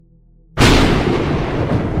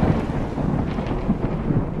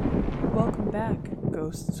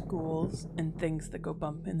ghost schools and things that go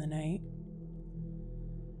bump in the night.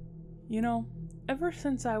 You know, ever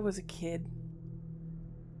since I was a kid,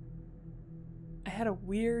 I had a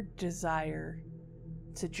weird desire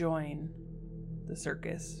to join the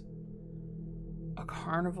circus, a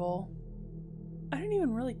carnival. I didn't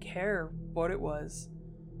even really care what it was.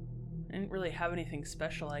 I didn't really have anything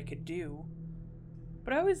special I could do,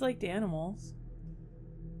 but I always liked animals.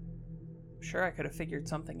 Sure, I could have figured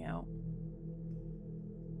something out.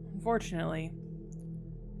 Unfortunately,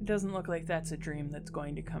 it doesn't look like that's a dream that's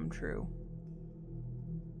going to come true.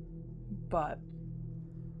 But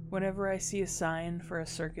whenever I see a sign for a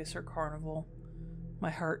circus or carnival,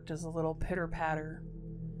 my heart does a little pitter-patter,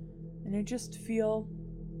 and I just feel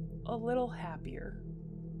a little happier.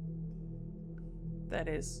 That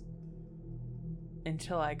is,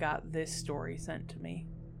 until I got this story sent to me.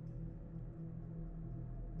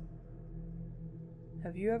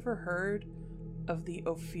 Have you ever heard of the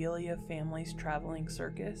Ophelia family's traveling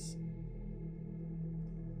circus?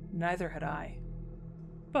 Neither had I.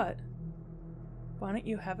 But why don't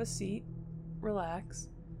you have a seat, relax,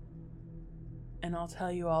 and I'll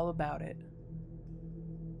tell you all about it.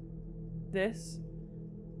 This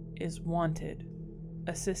is Wanted,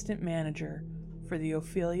 assistant manager for the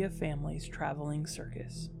Ophelia family's traveling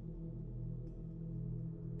circus.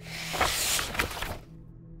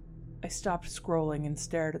 I stopped scrolling and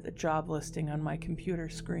stared at the job listing on my computer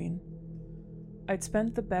screen. I'd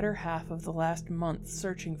spent the better half of the last month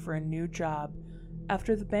searching for a new job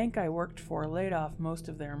after the bank I worked for laid off most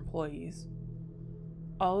of their employees.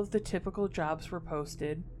 All of the typical jobs were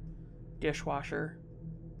posted: dishwasher,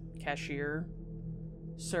 cashier,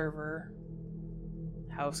 server,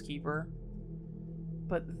 housekeeper.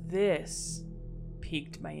 But this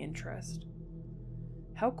piqued my interest.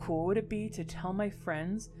 How cool would it be to tell my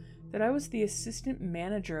friends that I was the assistant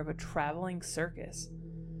manager of a traveling circus?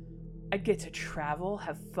 I'd get to travel,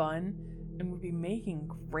 have fun, and would be making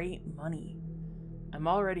great money. I'm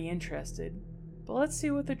already interested, but let's see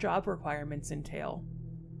what the job requirements entail.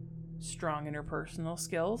 Strong interpersonal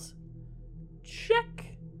skills?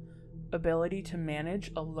 Check. Ability to manage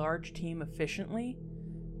a large team efficiently?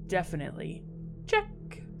 Definitely. Check.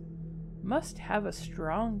 Must have a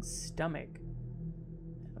strong stomach.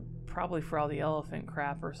 Probably for all the elephant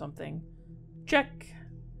crap or something. Check.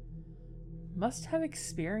 Must have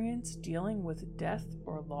experience dealing with death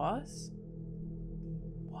or loss?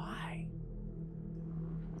 Why?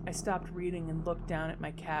 I stopped reading and looked down at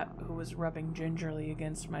my cat, who was rubbing gingerly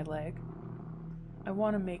against my leg. I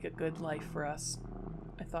want to make a good life for us,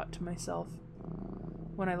 I thought to myself.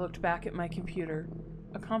 When I looked back at my computer,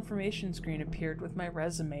 a confirmation screen appeared with my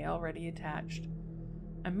resume already attached.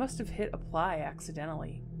 I must have hit apply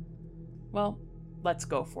accidentally. Well, let's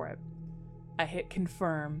go for it. I hit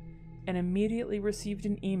confirm and immediately received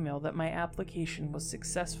an email that my application was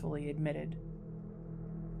successfully admitted.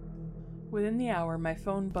 Within the hour, my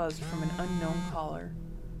phone buzzed from an unknown caller.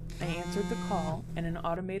 I answered the call, and an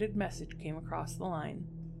automated message came across the line.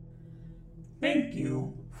 Thank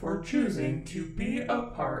you for choosing to be a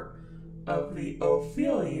part of the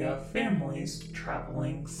Ophelia family's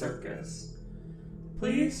traveling circus.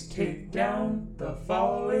 Please take down the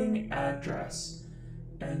following address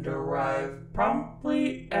and arrive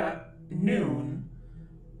promptly at noon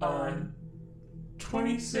on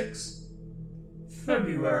 26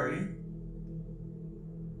 February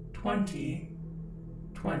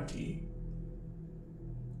 2020.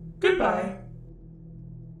 Goodbye.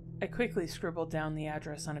 I quickly scribbled down the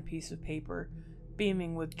address on a piece of paper,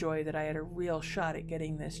 beaming with joy that I had a real shot at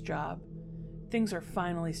getting this job. Things are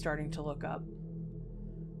finally starting to look up.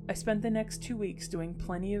 I spent the next 2 weeks doing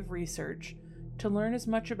plenty of research to learn as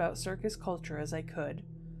much about circus culture as I could.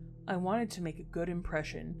 I wanted to make a good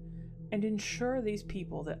impression and ensure these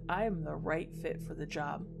people that I am the right fit for the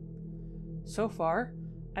job. So far,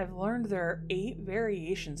 I've learned there are 8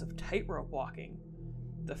 variations of tightrope walking.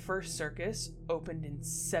 The first circus opened in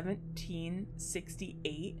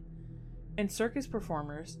 1768, and circus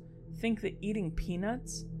performers think that eating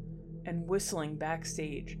peanuts and whistling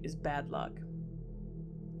backstage is bad luck.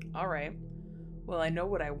 Alright, well, I know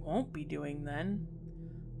what I won't be doing then.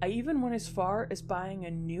 I even went as far as buying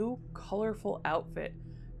a new, colorful outfit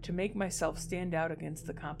to make myself stand out against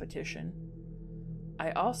the competition.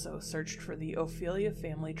 I also searched for the Ophelia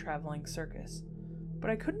family traveling circus, but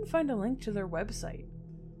I couldn't find a link to their website,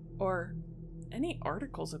 or any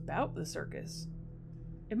articles about the circus.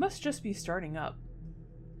 It must just be starting up.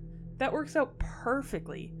 That works out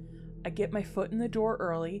perfectly. I get my foot in the door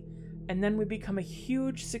early, and then we become a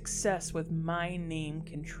huge success with my name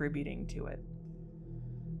contributing to it.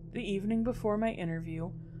 The evening before my interview,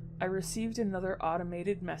 I received another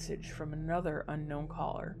automated message from another unknown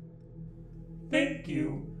caller. Thank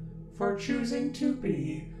you for choosing to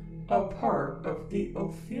be a part of the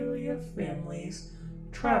Ophelia family's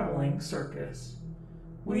traveling circus.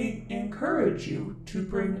 We encourage you to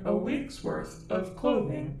bring a week's worth of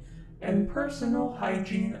clothing and personal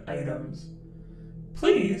hygiene items.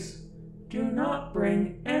 Please do not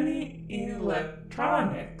bring any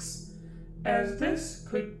electronics, as this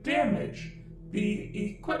could damage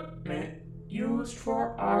the equipment used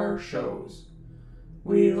for our shows.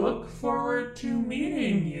 We look forward to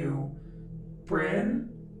meeting you, Bryn.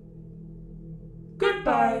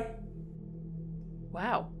 Goodbye.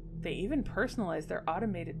 Wow, they even personalize their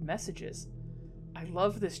automated messages. I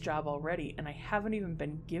love this job already, and I haven't even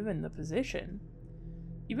been given the position.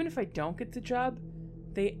 Even if I don't get the job,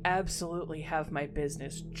 they absolutely have my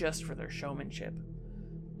business just for their showmanship.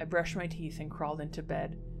 I brushed my teeth and crawled into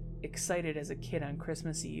bed, excited as a kid on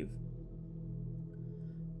Christmas Eve.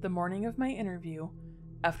 The morning of my interview,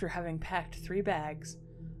 after having packed 3 bags,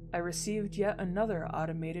 I received yet another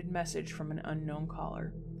automated message from an unknown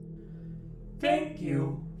caller. Thank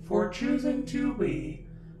you for choosing to be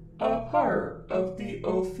a part of the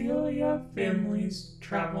Ophelia family's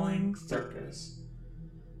traveling circus.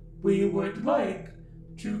 We would like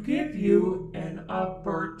to give you an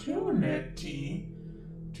opportunity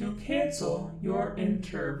to cancel your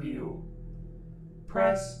interview.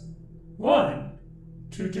 Press 1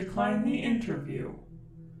 to decline the interview.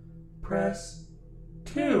 Press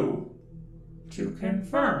 2 to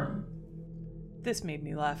confirm. This made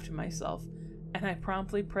me laugh to myself, and I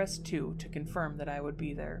promptly pressed 2 to confirm that I would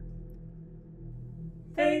be there.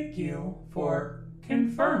 Thank you for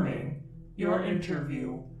confirming your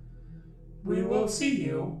interview. We will see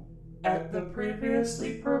you at the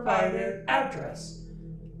previously provided address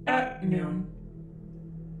at noon.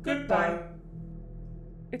 Goodbye.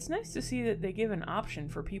 It's nice to see that they give an option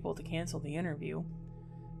for people to cancel the interview,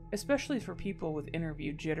 especially for people with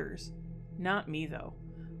interview jitters. Not me, though.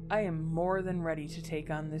 I am more than ready to take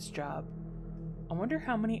on this job. I wonder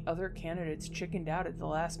how many other candidates chickened out at the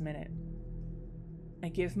last minute. I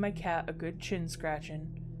gave my cat a good chin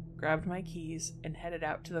scratching, grabbed my keys, and headed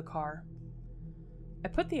out to the car. I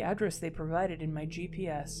put the address they provided in my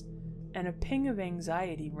GPS, and a ping of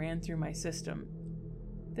anxiety ran through my system.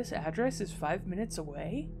 This address is 5 minutes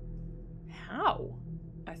away? How?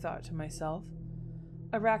 I thought to myself.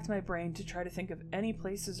 I racked my brain to try to think of any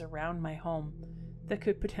places around my home that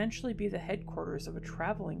could potentially be the headquarters of a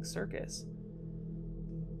traveling circus.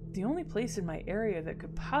 The only place in my area that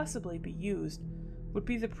could possibly be used would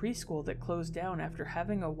be the preschool that closed down after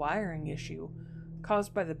having a wiring issue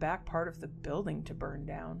caused by the back part of the building to burn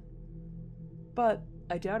down. But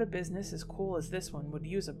I doubt a business as cool as this one would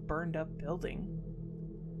use a burned-up building.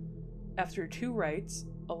 After 2 rights,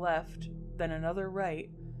 a left, then another right,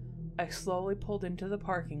 I slowly pulled into the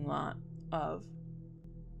parking lot of...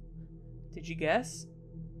 Did you guess?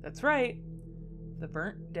 That's right, the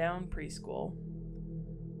burnt-down preschool.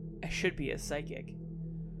 I should be a psychic.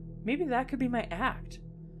 Maybe that could be my act.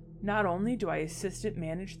 Not only do I assistant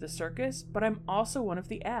manage the circus, but I'm also one of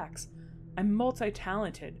the acts. I'm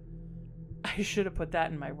multi-talented. I should have put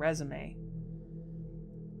that in my resume.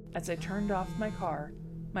 As I turned off my car,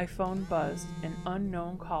 my phone buzzed, an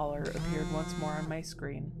unknown caller appeared once more on my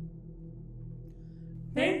screen.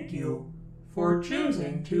 Thank you for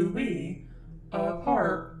choosing to be a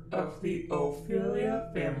part of the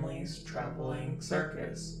Ophelia family's traveling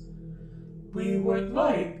circus. We would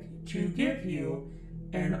like to give you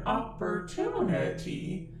an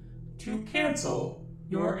opportunity to cancel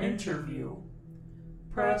your interview.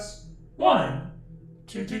 Press 1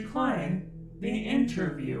 to decline the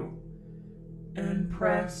interview, and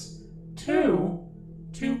press 2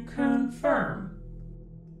 to confirm.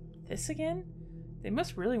 This again? They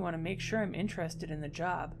must really want to make sure I'm interested in the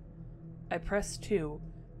job. I pressed 2,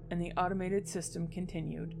 and the automated system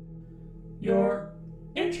continued. Your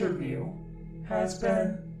interview has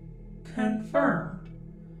been confirmed.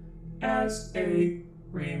 As a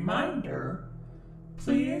reminder,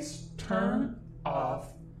 please turn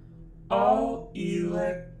off all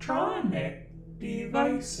electronic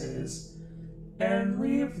devices and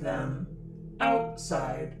leave them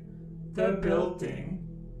outside the building.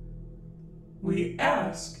 We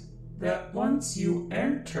ask that once you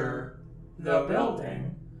enter the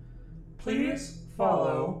building, please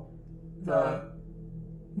follow the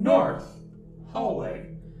north hallway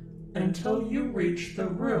until you reach the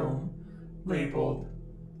room labeled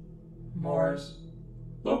Moore's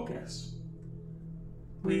Locus.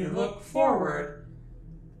 We look forward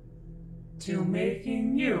to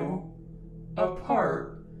making you a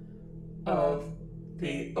part of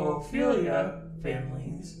the Ophelia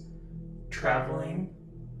family's traveling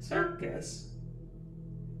circus.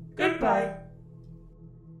 Goodbye.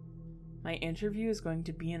 My interview is going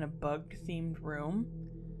to be in a bug-themed room.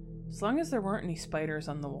 As long as there weren't any spiders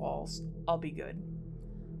on the walls, I'll be good.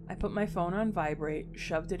 I put my phone on vibrate,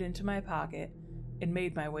 shoved it into my pocket, and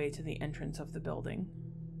made my way to the entrance of the building.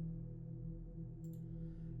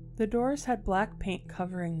 The doors had black paint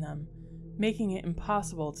covering them, making it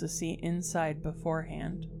impossible to see inside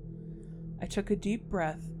beforehand. I took a deep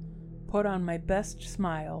breath, put on my best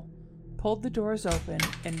smile, pulled the doors open,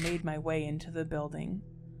 and made my way into the building.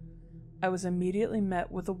 I was immediately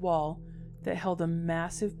met with a wall that held a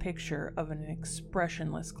massive picture of an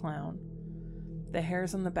expressionless clown. The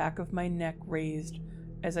hairs on the back of my neck raised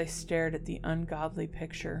as I stared at the ungodly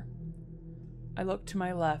picture. I looked to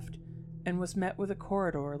my left and was met with a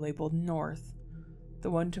corridor labeled North,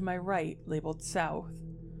 the one to my right labeled South.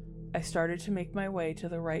 I started to make my way to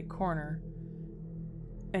the right corner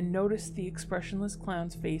and noticed the expressionless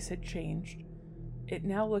clown's face had changed. It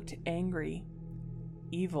now looked angry,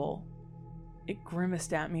 evil. It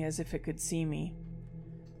grimaced at me as if it could see me.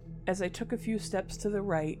 As I took a few steps to the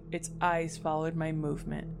right, its eyes followed my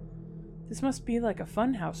movement. This must be like a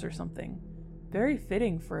fun house or something. Very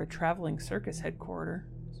fitting for a traveling circus headquarters.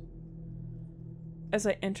 As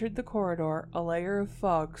I entered the corridor, a layer of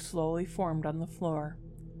fog slowly formed on the floor.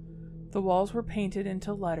 The walls were painted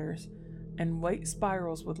into letters, and white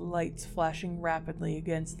spirals with lights flashing rapidly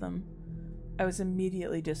against them. I was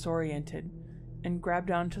immediately disoriented, and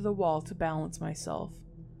grabbed onto the wall to balance myself.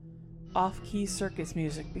 Off-key circus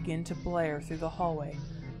music began to blare through the hallway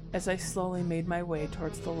as I slowly made my way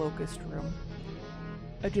towards the locust room.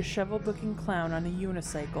 A disheveled-looking clown on a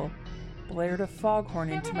unicycle blared a foghorn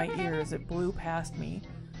into my ear as it blew past me,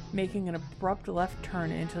 making an abrupt left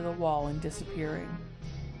turn into the wall and disappearing.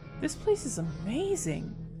 This place is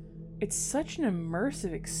amazing! It's such an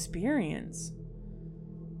immersive experience.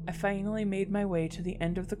 I finally made my way to the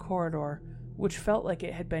end of the corridor, which felt like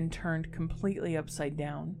it had been turned completely upside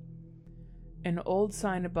down. An old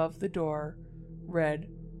sign above the door read,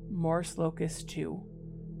 Morse Locust 2.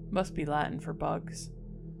 Must be Latin for bugs.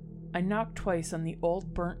 I knocked twice on the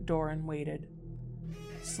old burnt door and waited.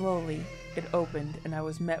 Slowly, it opened and I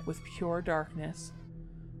was met with pure darkness.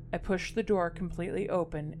 I pushed the door completely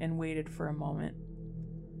open and waited for a moment.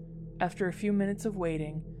 After a few minutes of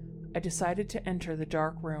waiting, I decided to enter the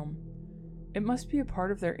dark room. It must be a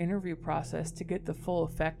part of their interview process to get the full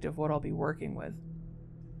effect of what I'll be working with.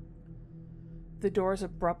 The doors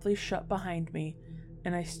abruptly shut behind me,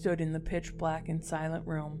 and I stood in the pitch black and silent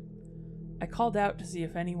room. I called out to see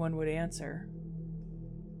if anyone would answer.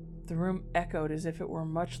 The room echoed as if it were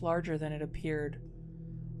much larger than it appeared.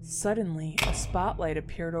 Suddenly, a spotlight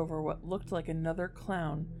appeared over what looked like another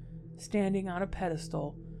clown, standing on a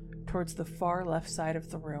pedestal towards the far left side of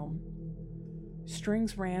the room.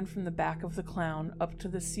 Strings ran from the back of the clown up to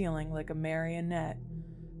the ceiling like a marionette,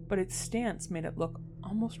 but its stance made it look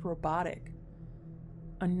almost robotic.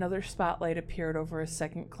 Another spotlight appeared over a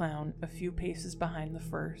second clown a few paces behind the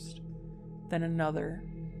first. Then another,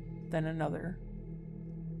 then another.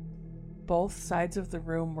 Both sides of the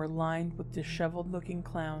room were lined with disheveled-looking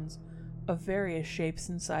clowns of various shapes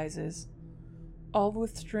and sizes, all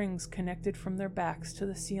with strings connected from their backs to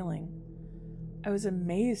the ceiling. I was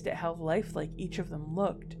amazed at how lifelike each of them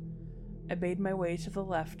looked. I made my way to the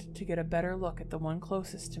left to get a better look at the one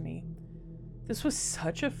closest to me. This was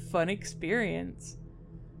such a fun experience.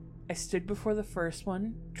 I stood before the first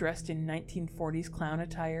one, dressed in 1940s clown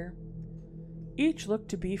attire. Each looked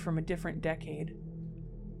to be from a different decade.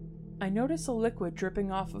 I noticed a liquid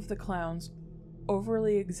dripping off of the clown's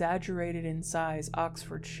overly exaggerated in size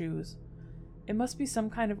Oxford shoes. It must be some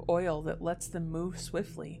kind of oil that lets them move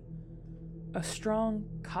swiftly. A strong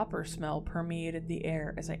copper smell permeated the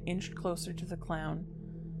air as I inched closer to the clown,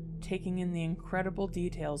 taking in the incredible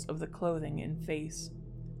details of the clothing and face.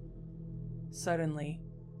 Suddenly,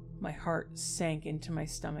 my heart sank into my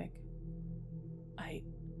stomach.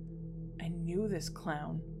 I knew this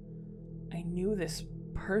clown. I knew this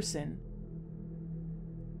person.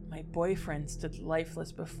 My boyfriend stood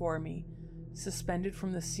lifeless before me, suspended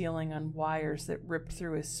from the ceiling on wires that ripped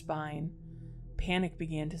through his spine. Panic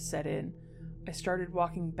began to set in. I started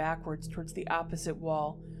walking backwards towards the opposite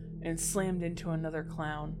wall and slammed into another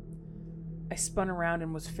clown. I spun around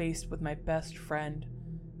and was faced with my best friend,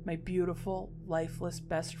 my beautiful, lifeless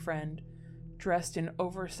best friend, dressed in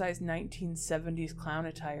oversized 1970s clown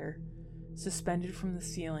attire, suspended from the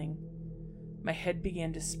ceiling. My head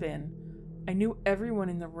began to spin. I knew everyone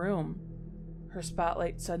in the room. Her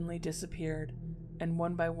spotlight suddenly disappeared, and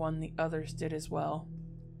one by one the others did as well.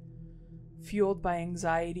 Fueled by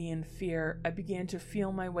anxiety and fear, I began to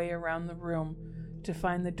feel my way around the room to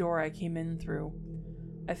find the door I came in through.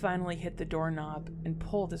 I finally hit the doorknob and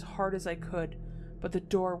pulled as hard as I could, but the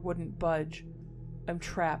door wouldn't budge. I'm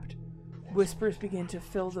trapped. Whispers began to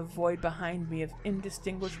fill the void behind me of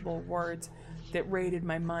indistinguishable words that raided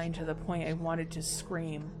my mind to the point I wanted to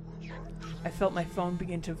scream. I felt my phone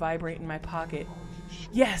begin to vibrate in my pocket.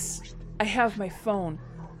 Yes! I have my phone.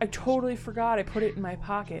 I totally forgot I put it in my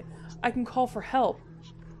pocket. I can call for help.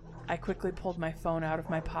 I quickly pulled my phone out of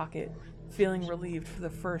my pocket, feeling relieved for the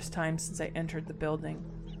first time since I entered the building.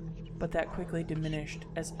 But that quickly diminished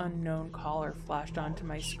as unknown caller flashed onto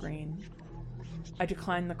my screen. I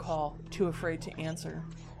declined the call, too afraid to answer.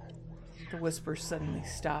 The whispers suddenly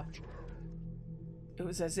stopped. It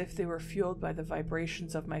was as if they were fueled by the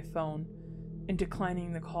vibrations of my phone, and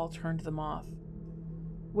declining the call turned them off.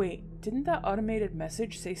 Wait, didn't that automated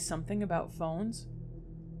message say something about phones?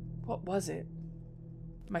 What was it?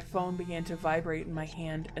 My phone began to vibrate in my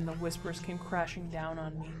hand, and the whispers came crashing down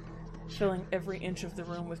on me, filling every inch of the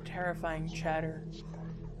room with terrifying chatter.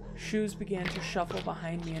 Shoes began to shuffle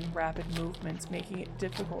behind me in rapid movements, making it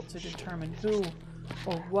difficult to determine who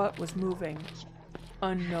or what was moving.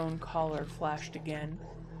 Unknown caller flashed again,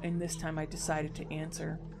 and this time I decided to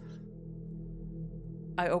answer.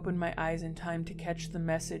 I opened my eyes in time to catch the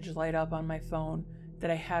message light up on my phone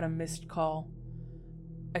that I had a missed call.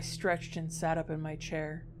 I stretched and sat up in my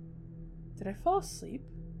chair. Did I fall asleep?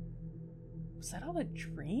 Was that all a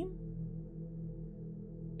dream?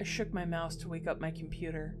 I shook my mouse to wake up my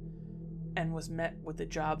computer and was met with a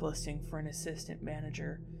job listing for an assistant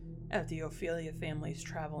manager at the Ophelia family's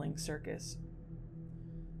traveling circus.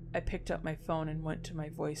 I picked up my phone and went to my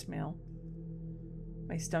voicemail.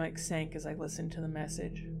 My stomach sank as I listened to the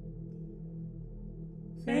message.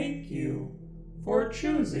 Thank you for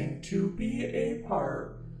choosing to be a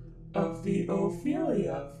part of the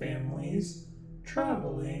Ophelia family's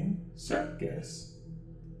traveling circus.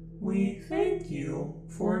 We thank you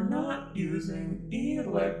for not using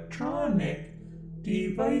electronic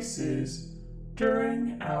devices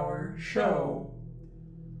during our show.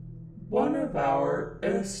 One of our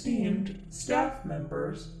esteemed staff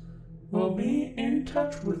members will be in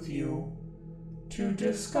touch with you to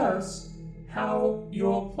discuss how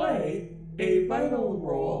you'll play a vital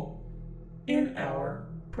role in our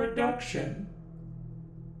production.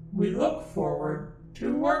 We look forward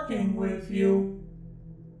to working with you.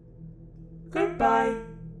 Goodbye.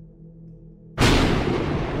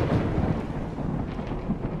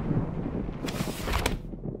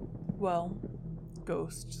 Well,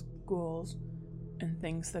 ghosts, ghouls, and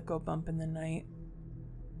things that go bump in the night.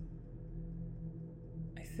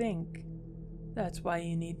 I think that's why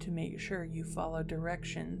you need to make sure you follow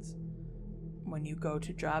directions when you go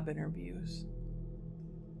to job interviews.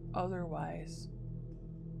 Otherwise,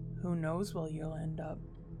 who knows where you'll end up.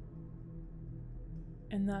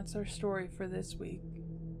 And that's our story for this week.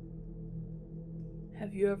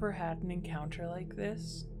 Have you ever had an encounter like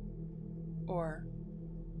this? Or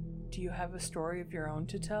do you have a story of your own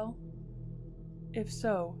to tell? If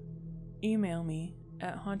so, email me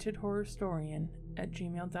at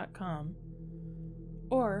hauntedhorrorstorian@gmail.com.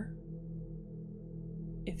 Or,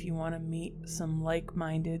 if you want to meet some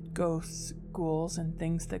like-minded ghosts, ghouls, and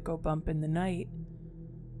things that go bump in the night,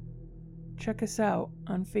 check us out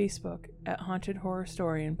on Facebook at Haunted Horror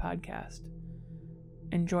Storian Podcast.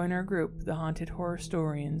 And join our group, the Haunted Horror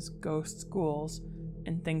Storians, Ghosts, Ghouls,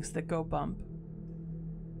 and Things That Go Bump.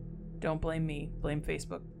 Don't blame me, blame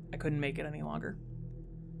Facebook. I couldn't make it any longer.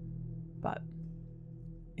 But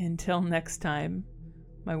until next time,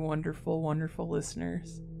 my wonderful, wonderful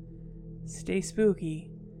listeners, stay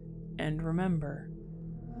spooky, and remember,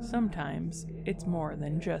 sometimes it's more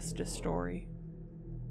than just a story.